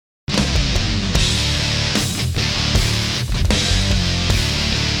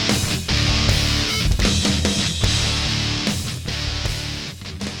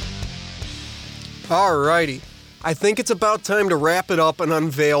Alrighty. I think it's about time to wrap it up and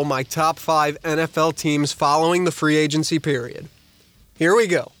unveil my top 5 NFL teams following the free agency period. Here we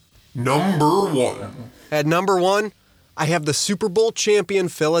go. Number 1. At number 1, I have the Super Bowl champion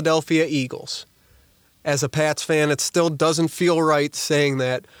Philadelphia Eagles. As a Pats fan, it still doesn't feel right saying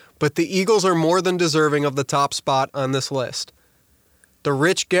that, but the Eagles are more than deserving of the top spot on this list. The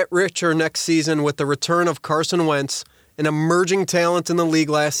rich get richer next season with the return of Carson Wentz, an emerging talent in the league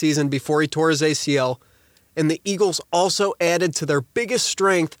last season before he tore his ACL, and the Eagles also added to their biggest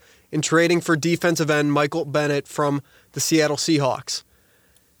strength in trading for defensive end Michael Bennett from the Seattle Seahawks.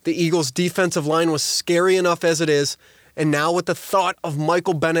 The Eagles' defensive line was scary enough as it is, and now with the thought of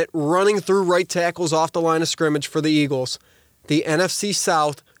Michael Bennett running through right tackles off the line of scrimmage for the Eagles, the NFC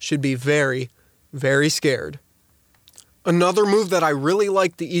South should be very, very scared. Another move that I really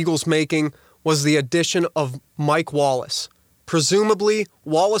liked the Eagles making was the addition of Mike Wallace. Presumably,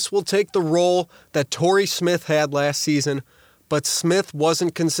 Wallace will take the role that Torrey Smith had last season, but Smith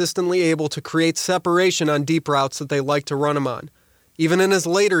wasn't consistently able to create separation on deep routes that they like to run him on. Even in his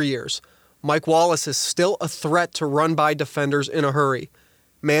later years, Mike Wallace is still a threat to run by defenders in a hurry.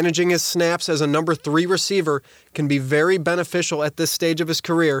 Managing his snaps as a number 3 receiver can be very beneficial at this stage of his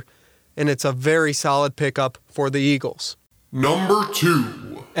career, and it's a very solid pickup for the Eagles. Number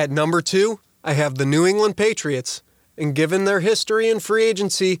 2. At number 2, I have the New England Patriots, and given their history in free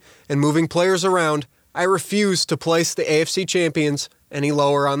agency and moving players around, I refuse to place the AFC champions any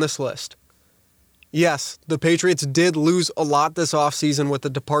lower on this list. Yes, the Patriots did lose a lot this offseason with the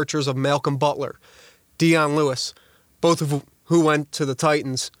departures of Malcolm Butler, Dion Lewis, both of who went to the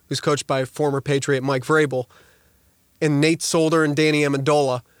Titans, who's coached by former Patriot Mike Vrabel, and Nate Solder and Danny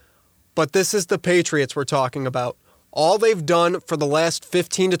Amendola. But this is the Patriots we're talking about. All they've done for the last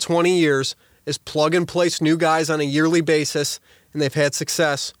 15 to 20 years is plug and place new guys on a yearly basis, and they've had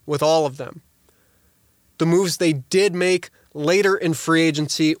success with all of them. The moves they did make later in free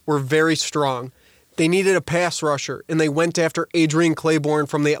agency were very strong. They needed a pass rusher, and they went after Adrian Claiborne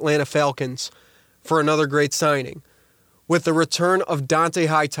from the Atlanta Falcons for another great signing. With the return of Dante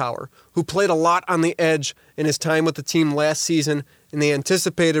Hightower, who played a lot on the edge in his time with the team last season, and the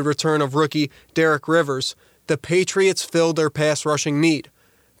anticipated return of rookie Derek Rivers, the Patriots filled their pass rushing need.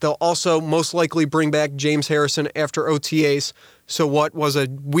 They'll also most likely bring back James Harrison after OTAs, so what was a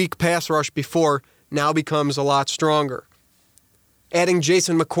weak pass rush before now becomes a lot stronger. Adding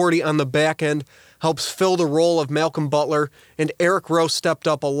Jason McCourty on the back end helps fill the role of Malcolm Butler, and Eric Rowe stepped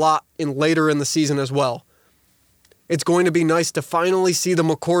up a lot later in the season as well. It's going to be nice to finally see the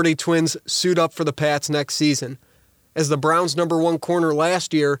McCourty twins suit up for the Pats next season. As the Browns' number 1 corner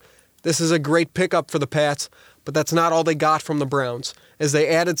last year, this is a great pickup for the Pats, but that's not all they got from the Browns, as they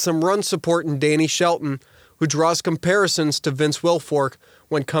added some run support in Danny Shelton, who draws comparisons to Vince Wilfork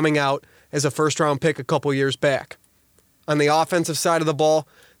when coming out as a first-round pick a couple years back. On the offensive side of the ball,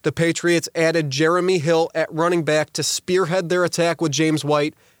 the Patriots added Jeremy Hill at running back to spearhead their attack with James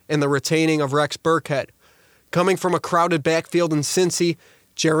White and the retaining of Rex Burkhead. Coming from a crowded backfield in Cincy,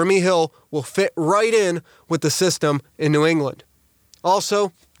 Jeremy Hill will fit right in with the system in New England.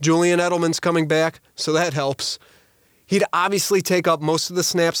 Also, Julian Edelman's coming back, so that helps. He'd obviously take up most of the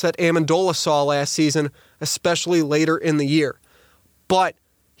snaps that Amendola saw last season, especially later in the year. But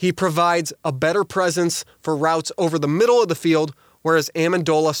he provides a better presence for routes over the middle of the field, whereas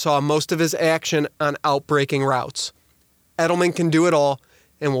Amendola saw most of his action on outbreaking routes. Edelman can do it all,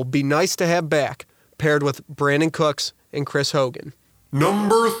 and will be nice to have back, paired with Brandon Cooks and Chris Hogan.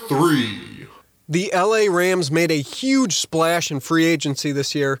 Number 3. The LA Rams made a huge splash in free agency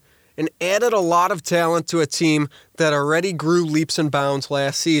this year and added a lot of talent to a team that already grew leaps and bounds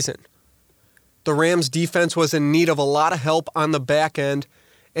last season. The Rams' defense was in need of a lot of help on the back end,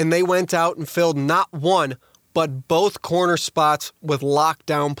 and they went out and filled not one, but both corner spots with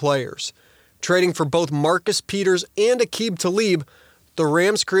lockdown players. Trading for both Marcus Peters and Aqib Talib, the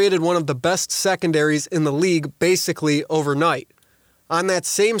Rams created one of the best secondaries in the league basically overnight. On that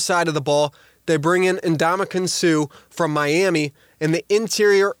same side of the ball, they bring in Ndamukong Suh from Miami, and the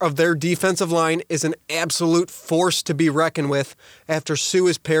interior of their defensive line is an absolute force to be reckoned with after Suh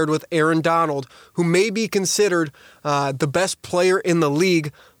is paired with Aaron Donald, who may be considered the best player in the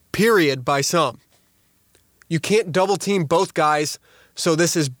league, period, by some. You can't double-team both guys, so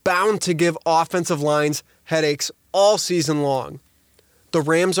this is bound to give offensive lines headaches all season long. The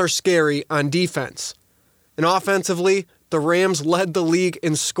Rams are scary on defense. And offensively, the Rams led the league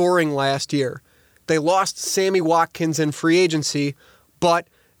in scoring last year. They lost Sammy Watkins in free agency, but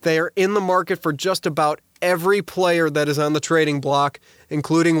they are in the market for just about every player that is on the trading block,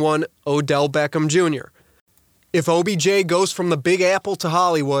 including one Odell Beckham Jr. If OBJ goes from the Big Apple to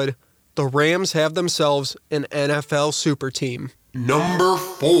Hollywood, the Rams have themselves an NFL super team. Number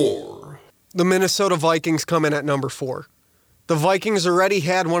 4. The Minnesota Vikings come in at number 4. The Vikings already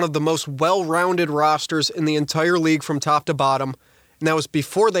had one of the most well-rounded rosters in the entire league from top to bottom, and that was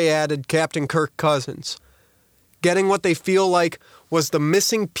before they added Captain Kirk Cousins. Getting what they feel like was the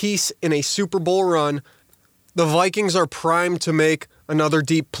missing piece in a Super Bowl run, the Vikings are primed to make another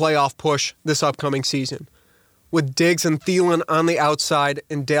deep playoff push this upcoming season. With Diggs and Thielen on the outside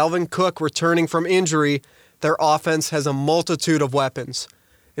and Dalvin Cook returning from injury, their offense has a multitude of weapons.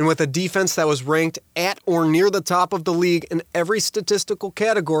 And with a defense that was ranked at or near the top of the league in every statistical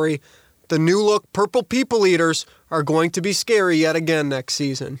category, the new-look Purple People Eaters are going to be scary yet again next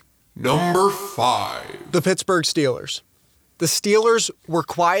season. Number 5. The Pittsburgh Steelers. The Steelers were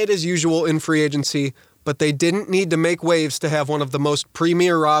quiet as usual in free agency, but they didn't need to make waves to have one of the most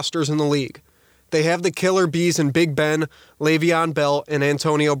premier rosters in the league. They have the killer bees in Big Ben, Le'Veon Bell, and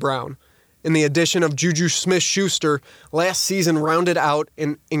Antonio Brown. And the addition of Juju Smith-Schuster last season rounded out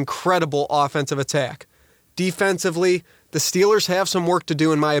an incredible offensive attack. Defensively, the Steelers have some work to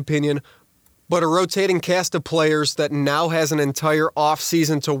do in my opinion, but a rotating cast of players that now has an entire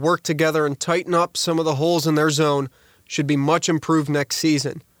offseason to work together and tighten up some of the holes in their zone should be much improved next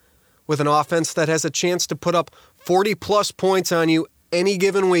season. With an offense that has a chance to put up 40-plus points on you any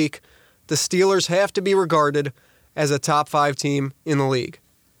given week, the Steelers have to be regarded as a top 5 team in the league.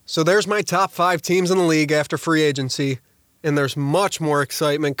 So there's my top 5 teams in the league after free agency, and there's much more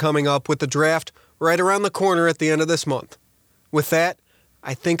excitement coming up with the draft right around the corner at the end of this month. With that,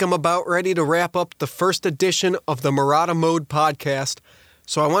 I think I'm about ready to wrap up the first edition of the Marotta Mode podcast,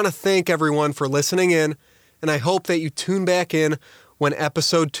 so I want to thank everyone for listening in, and I hope that you tune back in when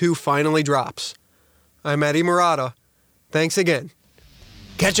episode 2 finally drops. I'm Eddie Marotta. Thanks again.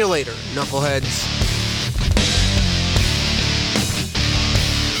 Catch you later, knuckleheads.